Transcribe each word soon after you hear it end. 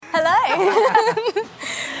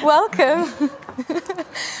Hi. Welcome.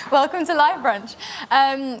 Welcome to Live Brunch.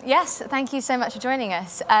 Yes, thank you so much for joining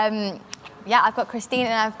us. Yeah, I've got Christine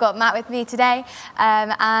and I've got Matt with me today,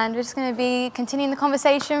 and we're just going to be continuing the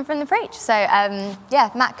conversation from the preach. So, yeah,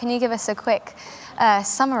 Matt, can you give us a quick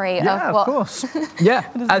summary of what... Of course. Yeah,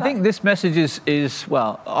 I think this message is,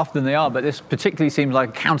 well, often they are, but this particularly seems like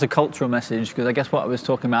a countercultural message, because I guess what I was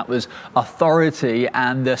talking about was authority,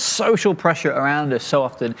 and the social pressure around us so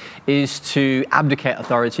often is to abdicate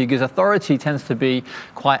authority, because authority tends to be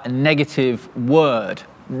quite a negative word,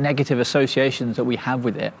 negative associations that we have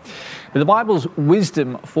with it. But the Bible's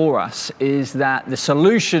wisdom for us is that the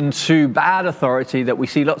solution to bad authority that we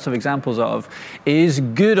see lots of examples of is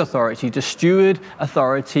good authority, to steward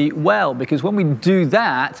authority well, because when we do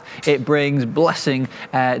that, it brings blessing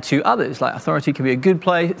to others. Like, authority can be a good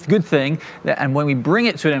thing, and when we bring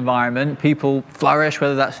it to an environment, people flourish,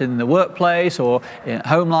 whether that's in the workplace or in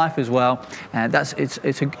home life as well. And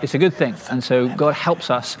it's a good thing. And so God helps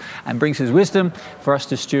us and brings His wisdom for us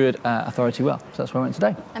to steward authority well. So that's where I went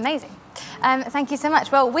today. Amazing. Thank you so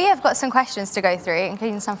much. Well, we have got some questions to go through,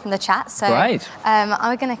 including some from the chat. So Great.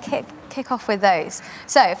 I'm going to kick off with those.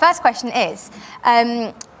 So first question is,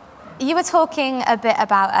 you were talking a bit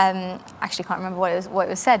about, actually can't remember what it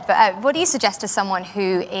was said, but what do you suggest to someone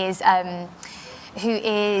who is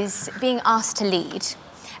being asked to lead,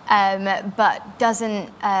 but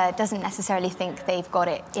doesn't necessarily think they've got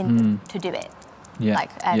it in to do it?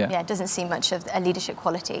 Yeah. Doesn't see much of a leadership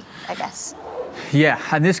quality, I guess. Yeah,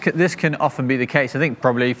 and this can often be the case. I think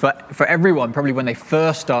probably for everyone, probably when they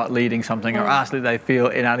first start leading something or ask that they feel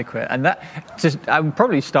inadequate. And I would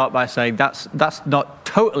probably start by saying that's not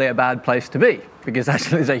totally a bad place to be, because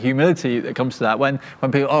actually there's a humility that comes to that. When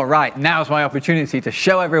people, oh right, now's my opportunity to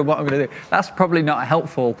show everyone what I'm going to do. That's probably not a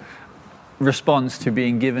helpful response to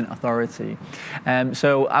being given authority.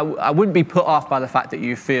 So I wouldn't be put off by the fact that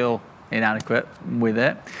you feel inadequate with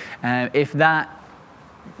it. If that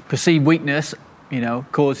perceived weakness,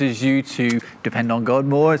 causes you to depend on God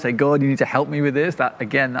more and say, God, you need to help me with this,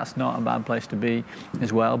 that's not a bad place to be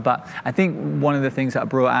as well. But I think one of the things that I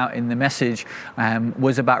brought out in the message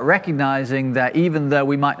was about recognizing that even though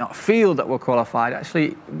we might not feel that we're qualified,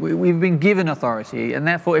 actually we've been given authority, and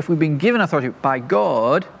therefore if we've been given authority by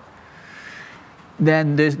God,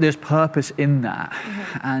 then there's purpose in that.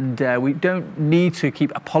 Mm-hmm. And we don't need to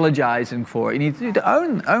keep apologizing for it. You need to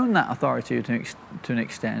own that authority to an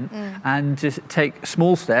extent, and just take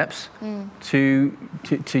small steps to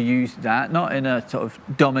use that, not in a sort of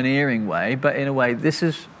domineering way, but in a way,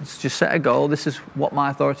 just set a goal, this is what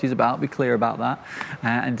my authority is about, be clear about that,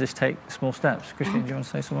 and just take small steps. Christine, do you want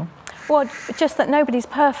to say some more? Well, just that nobody's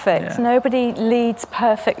perfect. Yeah. Nobody leads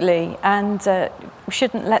perfectly, and we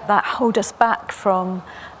shouldn't let that hold us back from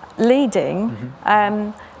leading,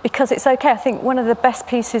 because it's okay. I think one of the best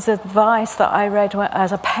pieces of advice that I read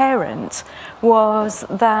as a parent was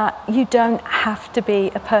that you don't have to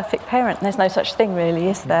be a perfect parent. There's no such thing really,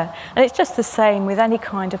 is there? And it's just the same with any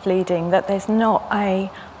kind of leading, that there's not a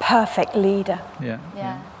perfect leader. Yeah.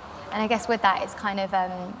 And I guess with that, it's kind of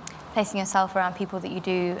placing yourself around people that you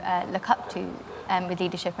do look up to with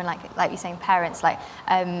leadership, and like you're saying, parents,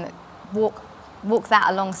 walk that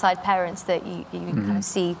alongside parents that you kind of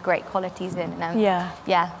see great qualities in. And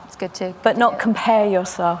it's good to, but not compare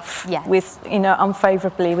yourself with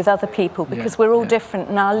unfavorably with other people, because we're all different,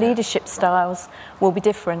 and our leadership styles will be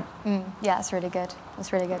different. Yeah, that's really good.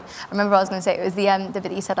 That's really good. I remember I was going to say, it was the bit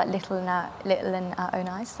that you said, like little in our own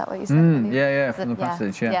eyes. Is that what you said? From the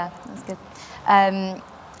passage. Yeah, that's good.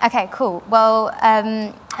 Okay, cool. Well,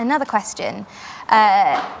 another question.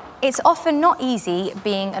 It's often not easy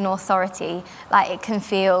being an authority. Like, it can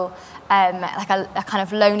feel like a kind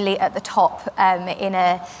of lonely at the top,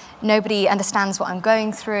 nobody understands what I'm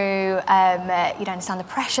going through, you don't understand the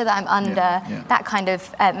pressure that I'm under, that kind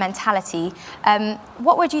of mentality.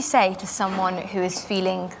 What would you say to someone who is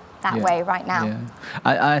feeling that way right now? Yeah.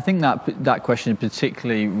 I think that question is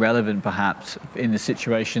particularly relevant perhaps in the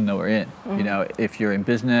situation that we're in. If you're in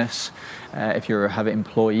business, if you have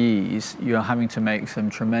employees, you're having to make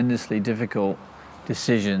some tremendously difficult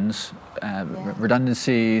decisions,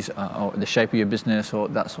 redundancies, or the shape of your business, or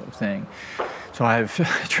that sort of thing. So I have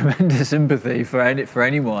tremendous sympathy for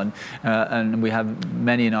anyone, and we have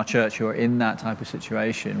many in our church who are in that type of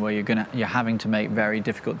situation where you're having to make very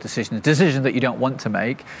difficult decisions that you don't want to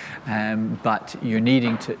make, but you're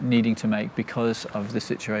needing to make because of the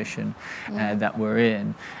situation that we're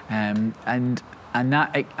in, and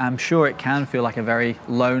that, I'm sure it can feel like a very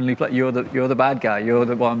lonely place. You're the bad guy. You're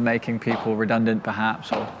the one making people redundant,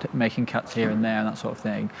 perhaps, or making cuts here and there and that sort of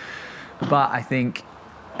thing. But I think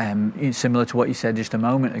similar to what you said just a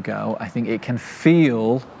moment ago, I think it can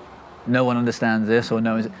feel no one understands this or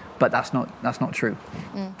no one, but that's not true.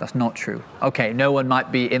 That's not true. Okay, no one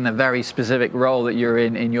might be in the very specific role that you're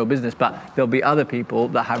in your business, but there'll be other people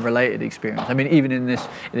that have related experience. I mean, even in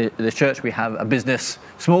the church, we have a business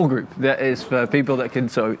small group that is for people that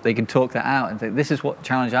they can talk that out and think, this is what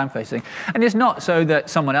challenge I'm facing. And it's not so that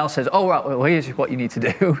someone else says, oh, right, well, here's what you need to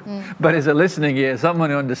do. But it's a listening ear, someone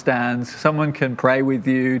who understands, someone can pray with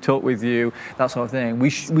you, talk with you, that sort of thing.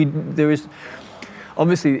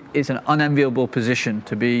 Obviously, it's an unenviable position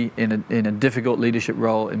to be in a difficult leadership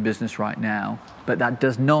role in business right now, but that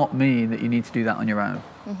does not mean that you need to do that on your own.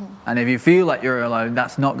 And if you feel like you're alone,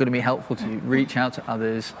 that's not going to be helpful to you. Reach out to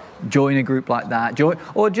others, join a group like that,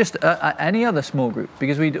 or just any other small group,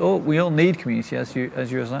 because we all need community, as you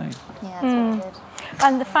were saying. Yeah, that's really good.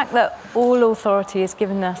 And the fact that all authority is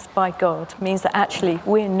given us by God means that actually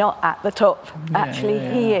we're not at the top.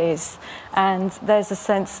 He is. And there's a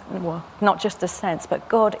sense, well, not just a sense, but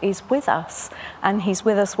God is with us. And he's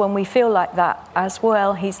with us when we feel like that as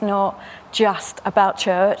well. He's not just about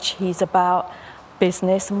church. He's about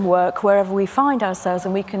business and work, wherever we find ourselves,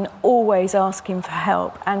 and we can always ask him for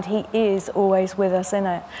help, and he is always with us in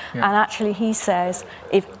it. And actually he says,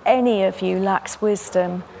 if any of you lacks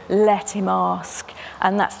wisdom, let him ask.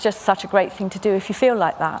 And that's just such a great thing to do if you feel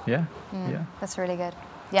like that. That's really good.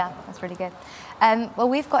 Yeah, that's really good. Well,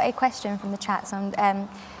 we've got a question from the chat.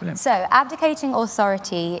 So abdicating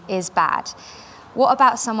authority is bad. What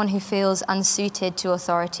about someone who feels unsuited to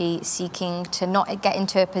authority, seeking to not get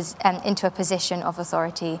into a position of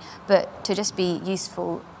authority, but to just be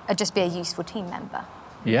useful, just be a useful team member?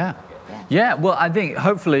 Yeah. Well, I think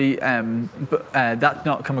hopefully that's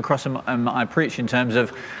not come across in my preach in terms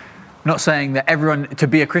of not saying that everyone, to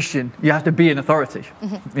be a Christian, you have to be an authority.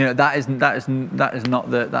 You know, that is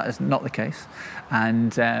not the case,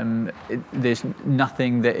 and there's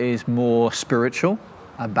nothing that is more spiritual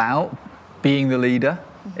about being the leader.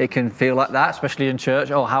 It can feel like that, especially in church.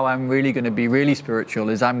 Oh, how I'm really going to be really spiritual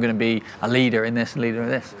is I'm going to be a leader in this, leader in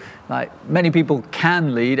this. Like, many people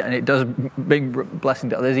can lead, and it does bring blessing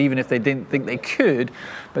to others, even if they didn't think they could.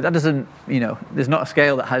 But that doesn't, there's not a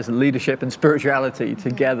scale that has leadership and spirituality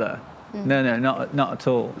together. No, not at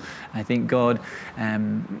all. I think God,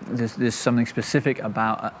 there's something specific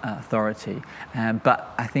about authority.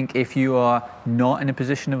 But I think if you are not in a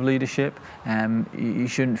position of leadership, you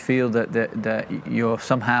shouldn't feel that you're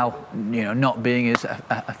somehow, not being as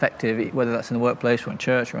effective, whether that's in the workplace or in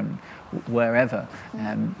church or in wherever.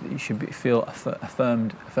 You should feel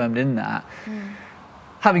affirmed in that.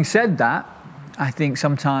 Having said that, I think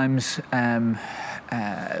sometimes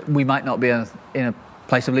we might not be in a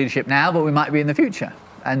place of leadership now, but we might be in the future.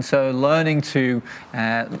 And so learning to,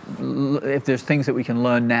 if there's things that we can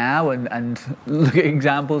learn now and look at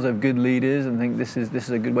examples of good leaders and think this is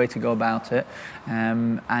a good way to go about it.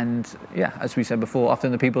 As we said before,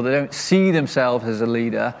 often the people that don't see themselves as a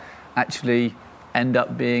leader actually end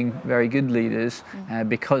up being very good leaders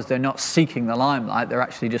because they're not seeking the limelight. They're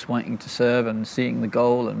actually just wanting to serve and seeing the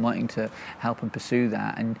goal and wanting to help and pursue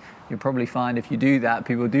that. And you'll probably find if you do that,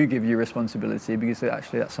 people do give you responsibility because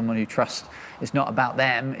actually that's someone who trusts. It's not about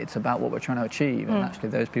them, it's about what we're trying to achieve. And actually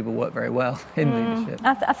those people work very well in leadership.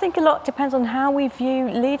 I think a lot depends on how we view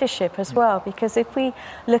leadership as well, because if we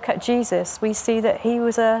look at Jesus, we see that he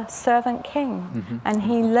was a servant king and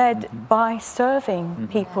he led by serving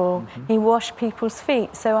people. He washed people's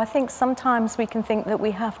feet. So I think sometimes we can think that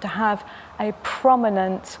we have to have a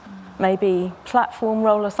prominent maybe platform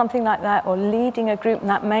role or something like that, or leading a group, and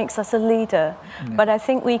that makes us a leader. But I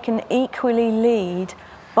think we can equally lead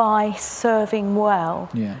by serving well,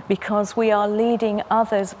 because we are leading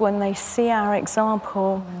others when they see our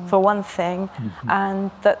example, for one thing, and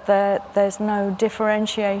that there's no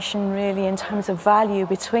differentiation really in terms of value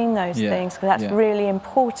between those things, because that's really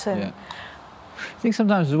important. I think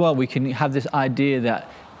sometimes as well we can have this idea that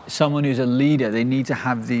someone who's a leader, they need to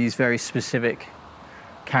have these very specific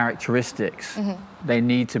characteristics. They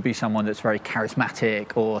need to be someone that's very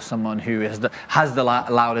charismatic, or someone who has the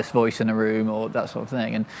loudest voice in a room, or that sort of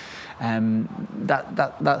thing. And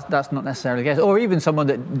that's not necessarily the case. Or even someone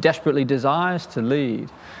that desperately desires to lead.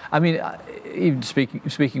 I mean, even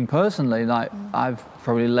speaking personally, like I've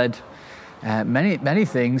probably led many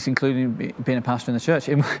things, including being a pastor in the church.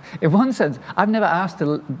 In one sense, I've never asked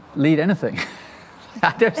to lead anything.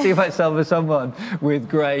 I don't see myself as someone with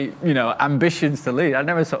great, ambitions to lead. I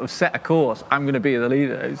never sort of set a course. I'm going to be the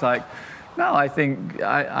leader. It's like, no, I think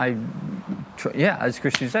I as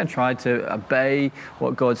Christian said, try to obey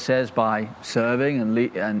what God says by serving and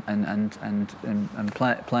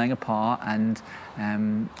playing a part. And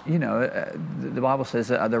the Bible says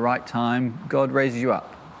that at the right time, God raises you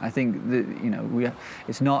up. I think that,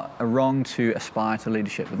 it's not wrong to aspire to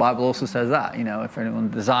leadership. The Bible also says that, if anyone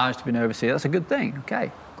desires to be an overseer, that's a good thing.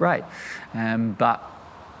 Okay, great. But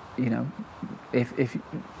if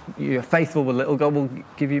you're faithful with little, God will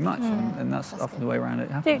give you much, and that's often good. The way around it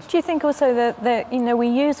happens. Do you think also that we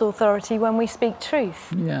use authority when we speak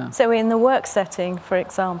truth? Yeah. So in the work setting, for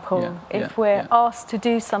example, if we're asked to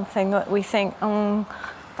do something that we think,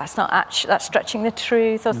 that's stretching the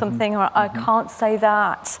truth or something, or I can't say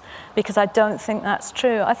that because I don't think that's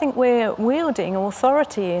true. I think we're wielding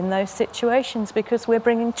authority in those situations because we're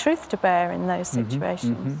bringing truth to bear in those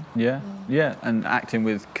situations. Yeah, and acting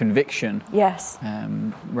with conviction. Yes.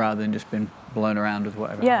 Rather than just being blown around with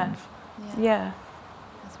whatever happens. Yeah.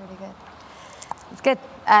 That's really good. It's good.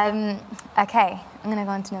 Okay, I'm going to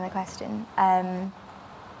go on to another question.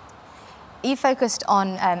 You focused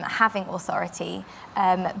on having authority,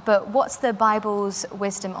 but what's the Bible's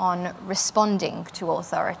wisdom on responding to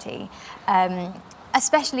authority,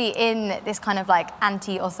 especially in this kind of like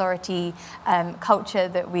anti-authority culture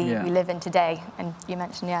that we live in today? And you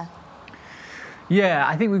mentioned, Yeah,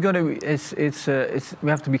 I think we've got to. We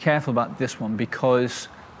have to be careful about this one because,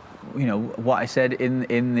 what I said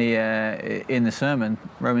in the sermon,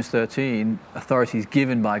 Romans 13, authority is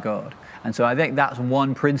given by God. And so I think that's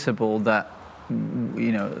one principle that,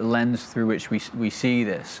 lens through which we see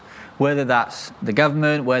this. Whether that's the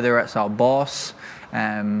government, whether it's our boss,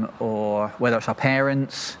 or whether it's our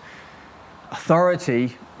parents,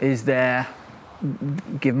 authority is there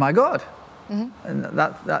given by God. And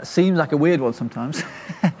that seems like a weird one sometimes,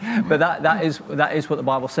 but that is what the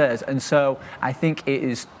Bible says. And so I think it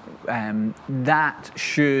is that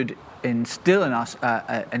should instill in us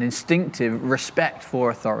an instinctive respect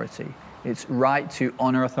for authority. It's right to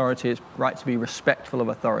honor authority. It's right to be respectful of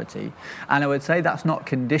authority. And I would say that's not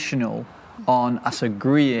conditional on us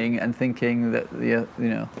agreeing and thinking that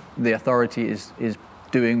the authority is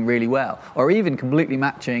doing really well, or even completely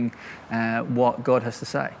matching what God has to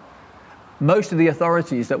say. Most of the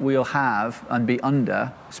authorities that we'll have and be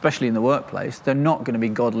under, especially in the workplace, they're not going to be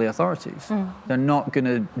godly authorities. They're not going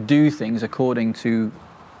to do things according to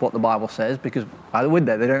what the Bible says, because why would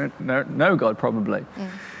they? They don't know God probably.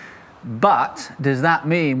 But does that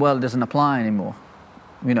mean, well, it doesn't apply anymore?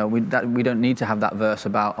 We don't need to have that verse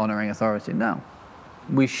about honoring authority. No.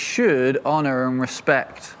 We should honor and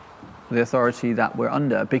respect the authority that we're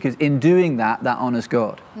under, because in doing that honors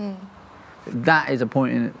God. That is a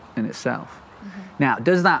point in itself. Now,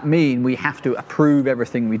 does that mean we have to approve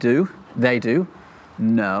everything we do? They do?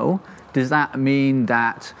 No. Does that mean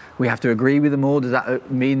that we have to agree with them all? Does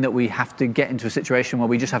that mean that we have to get into a situation where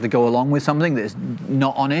we just have to go along with something that is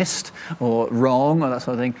not honest or wrong or that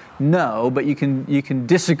sort of thing? No, but you can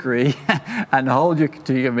disagree and hold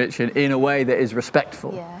to your conviction in a way that is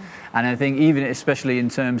respectful. Yeah. And I think even especially in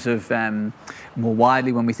terms of more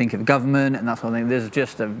widely when we think of government and that sort of thing, there's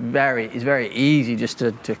just it's very easy just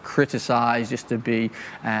to criticize, just to be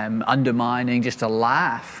undermining, just to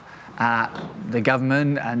laugh at the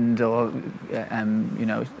government and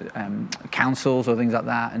councils or things like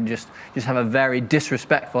that, and just have a very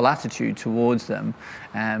disrespectful attitude towards them,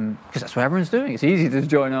 because that's what everyone's doing. It's easy to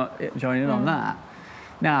join in on that.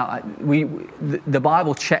 Now, the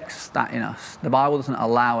Bible checks that in us. The Bible doesn't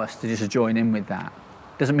allow us to just join in with that.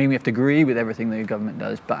 Doesn't mean we have to agree with everything the government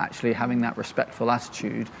does, but actually having that respectful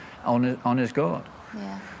attitude honors God.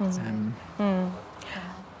 Yeah.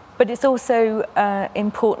 But it's also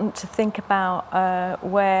important to think about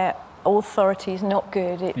where authority is not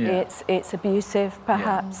good. It's abusive,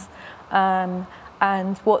 perhaps. Yeah.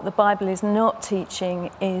 And what the Bible is not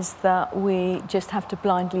teaching is that we just have to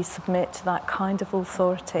blindly submit to that kind of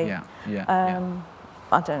authority. I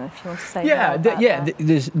don't know if you want to say that.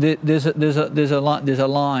 There's a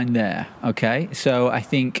line there. Okay, so I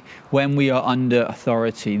think when we are under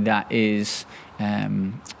authority that is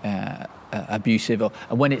abusive, or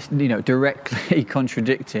when it's directly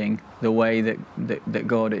contradicting the way that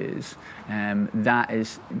God is, that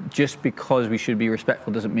is, just because we should be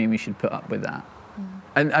respectful doesn't mean we should put up with that.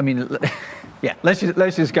 And I mean, let's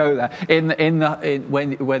just go there.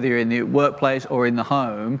 Whether you're in the workplace or in the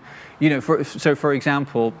home, for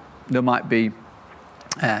example, there might be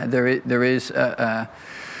there is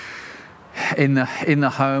in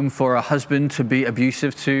the home for a husband to be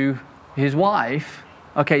abusive to his wife.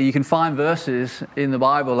 okay, you can find verses in the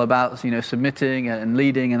Bible about, submitting and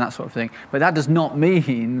leading and that sort of thing, but that does not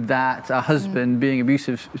mean that a husband being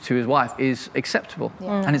abusive to his wife is acceptable.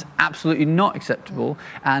 And it's absolutely not acceptable.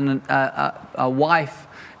 And a wife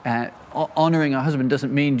honouring her husband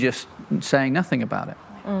doesn't mean just saying nothing about it.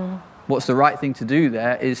 What's the right thing to do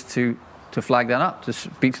there is to flag that up, to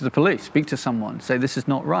speak to the police, speak to someone, say this is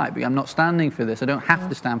not right, I'm not standing for this, I don't have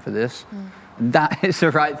to stand for this. That is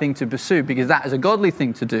the right thing to pursue, because that is a godly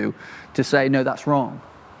thing to do, to say, no, that's wrong.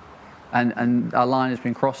 And our line has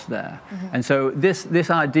been crossed there. And so this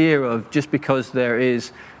idea of just because there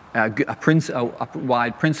is a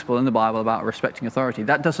wide principle in the Bible about respecting authority,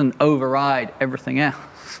 that doesn't override everything else.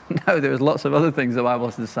 No, there's lots of other things the Bible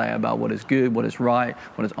has to say about what is good, what is right,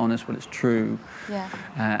 what is honest, what is true.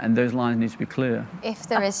 And those lines need to be clear. If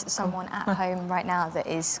there is someone at home right now that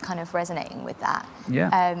is kind of resonating with that,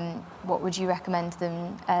 what would you recommend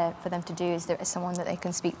them for them to do? Is there someone that they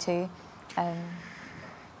can speak to?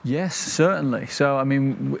 Yes, certainly. So, I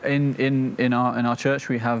mean, in our church,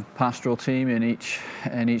 we have pastoral team in each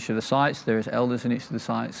of the sites. There is elders in each of the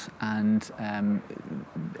sites, and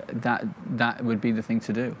that would be the thing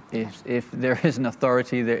to do. If there is an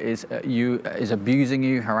authority that is abusing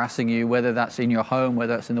you, harassing you, whether that's in your home,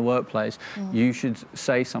 whether that's in the workplace, you should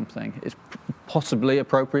say something. It's possibly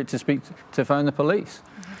appropriate to phone the police,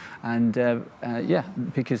 and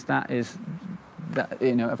because that is. That,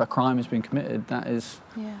 if a crime has been committed, that is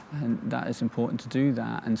important to do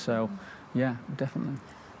that, and so, definitely.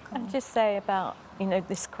 I'd just say about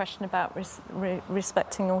this question about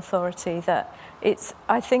respecting authority, that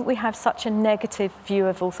I think we have such a negative view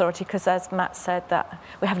of authority because, as Matt said, that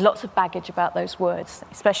we have lots of baggage about those words,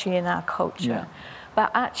 especially in our culture.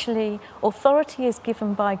 But actually, authority is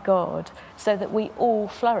given by God so that we all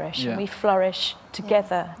flourish and we flourish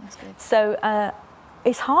together. So.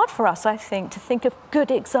 It's hard for us, I think, to think of good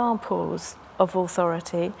examples of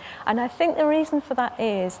authority. And I think the reason for that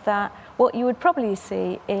is that what you would probably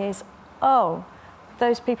see is,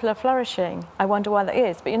 those people are flourishing. I wonder why that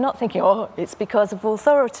is. But you're not thinking, it's because of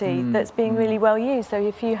authority that's being really well used. So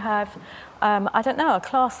if you have, a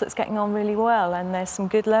class that's getting on really well and there's some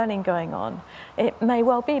good learning going on, it may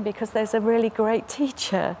well be because there's a really great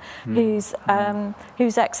teacher who's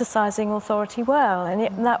exercising authority well.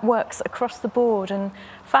 And that works across the board. And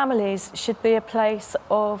families should be a place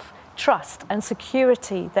of trust and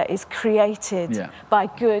security that is created by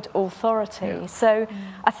good authority. So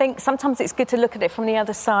I think sometimes it's good to look at it from the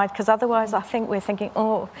other side, because otherwise I think we're thinking,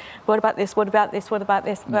 what about this, what about this, what about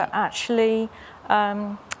this? But actually,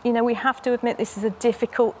 we have to admit this is a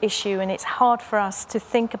difficult issue, and it's hard for us to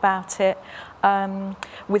think about it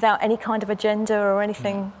without any kind of agenda or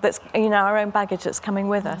anything that's, our own baggage that's coming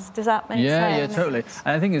with us. Does that make sense? Yeah, totally.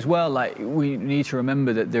 And I think as well, we need to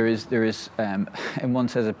remember that there is, and one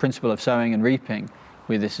says a principle of sowing and reaping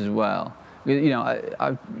with this as well.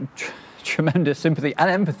 I've tremendous sympathy and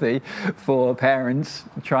empathy for parents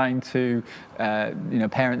trying to,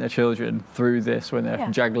 parent their children through this when they're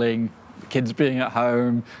juggling kids being at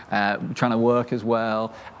home, trying to work as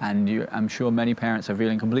well, and I'm sure many parents are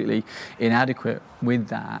feeling completely inadequate with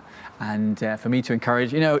that. And for me to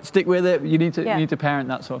encourage, stick with it. You need to parent,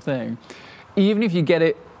 that sort of thing. Even if you get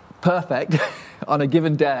it perfect on a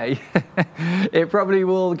given day, it probably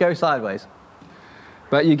will go sideways.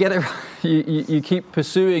 But you get it. You keep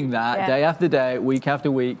pursuing that day after day, week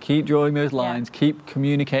after week. Keep drawing those lines. Keep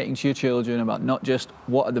communicating to your children about not just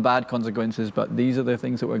what are the bad consequences, but these are the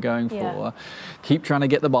things that we're going for. Keep trying to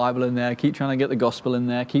get the Bible in there. Keep trying to get the gospel in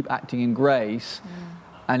there. Keep acting in grace.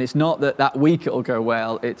 And it's not that week it'll go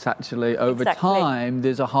well. It's actually over time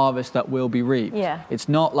there's a harvest that will be reaped. It's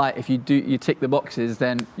not like if you tick the boxes,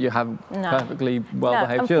 then you have perfectly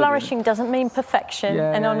well-behaved children. And flourishing doesn't mean perfection.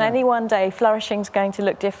 And on any one day, flourishing's going to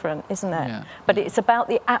look different, isn't it? But it's about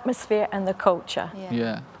the atmosphere and the culture.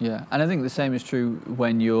 And I think the same is true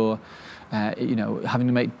when you're having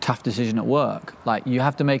to make a tough decision at work. Like, you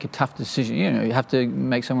have to make a tough decision, you have to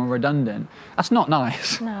make someone redundant. That's not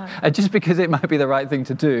nice. No. And just because it might be the right thing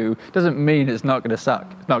to do doesn't mean it's not going to suck.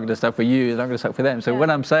 It's not going to suck for you, it's not going to suck for them. So when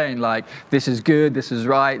I'm saying, this is good, this is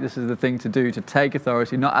right, this is the thing to do, to take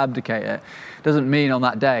authority, not abdicate it, doesn't mean on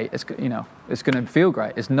that day it's going to feel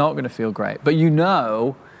great. It's not going to feel great. But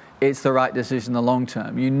it's the right decision in the long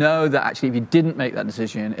term. You know that actually if you didn't make that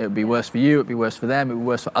decision, it would be worse for you, it would be worse for them, it would be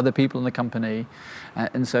worse for other people in the company.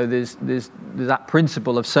 And so there's that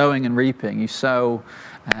principle of sowing and reaping. You sow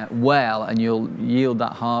well and you'll yield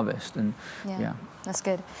that harvest. And That's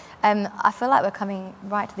good. I feel like we're coming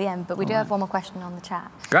right to the end, but we do have one more question on the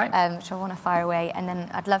chat. Great. Which I want to fire away, and then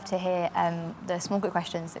I'd love to hear the small group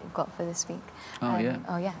questions that you've got for this week. Oh, yeah.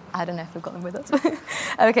 Oh, yeah. I don't know if we've got them with us.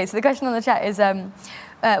 Okay, so the question on the chat is,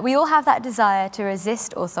 we all have that desire to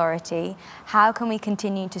resist authority. How can we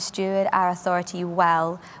continue to steward our authority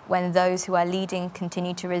well when those who are leading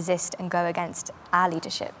continue to resist and go against our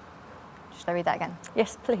leadership? Should I read that again?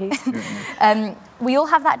 Yes, please. We all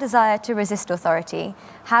have that desire to resist authority.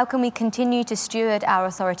 How can we continue to steward our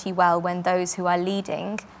authority well when those who we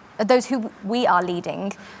are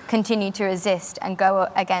leading continue to resist and go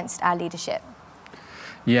against our leadership?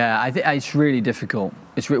 Yeah, I think it's really difficult.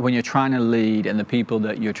 When you're trying to lead and the people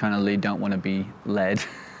that you're trying to lead don't want to be led.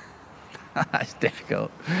 That's difficult.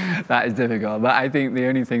 That is difficult. But I think the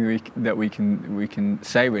only thing that we can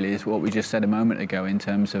say really is what we just said a moment ago in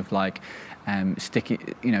terms of like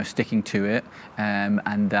sticking to it,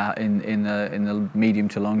 and that in the medium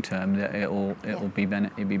to long term that it'll be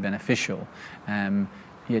beneficial.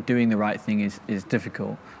 Doing the right thing is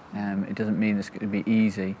difficult. It doesn't mean it's going to be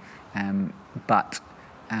easy, but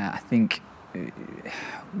I think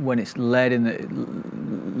when it's led in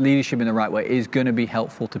the leadership in the right way is going to be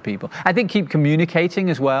helpful to people. I think keep communicating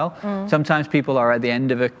as well. Sometimes people are at the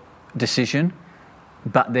end of a decision,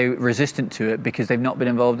 but they're resistant to it because they've not been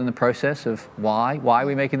involved in the process of why are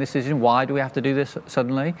we making this decision? Why do we have to do this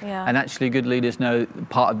suddenly? Yeah. And actually good leaders know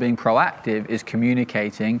part of being proactive is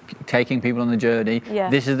communicating, taking people on the journey. Yeah.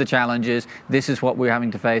 This is the challenges. This is what we're having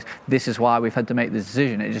to face. This is why we've had to make this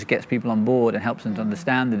decision. It just gets people on board and helps them to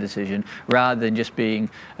understand the decision rather than just being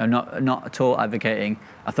not at all advocating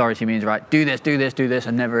authority means, right, do this,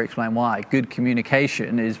 and never explain why. Good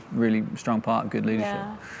communication is really a strong part of good leadership.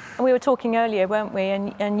 Yeah. And we were talking earlier, weren't we?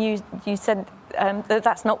 And you said that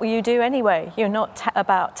that's not what you do anyway. You're not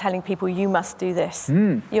about telling people you must do this.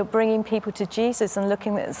 You're bringing people to Jesus and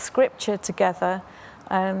looking at the scripture together.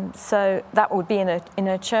 So that would be in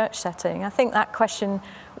a church setting. I think that question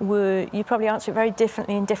you probably answer it very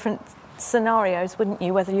differently in different scenarios, wouldn't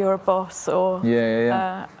you? Whether you're a boss or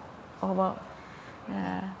or what?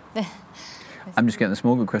 Yeah. I'm just getting the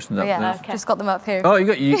small group questions up. Yeah, okay. Just got them up here. Oh, you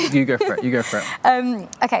go for it. You go for it.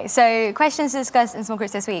 Okay, so questions to discuss in small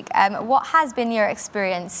groups this week. What has been your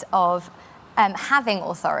experience of having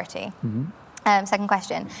authority? Second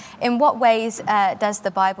question. In what ways does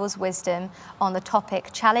the Bible's wisdom on the topic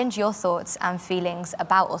challenge your thoughts and feelings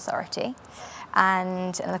about authority?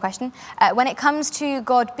 And another question. When it comes to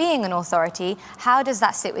God being an authority, how does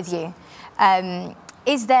that sit with you?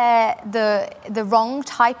 Is there the wrong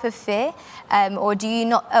type of fear, or do you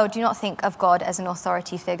not think of God as an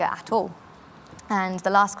authority figure at all? And the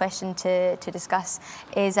last question to discuss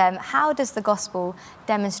is how does the gospel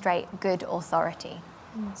demonstrate good authority?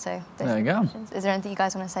 So there you go. Questions. Is there anything you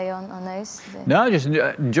guys want to say on those? No, just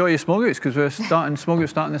enjoy your small groups because we're starting small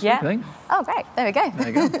groups this week, I think. Oh, great! There we go. There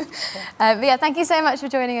you go. But yeah, thank you so much for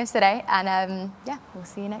joining us today, and we'll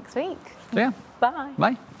see you next week. So yeah. Bye.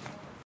 Bye.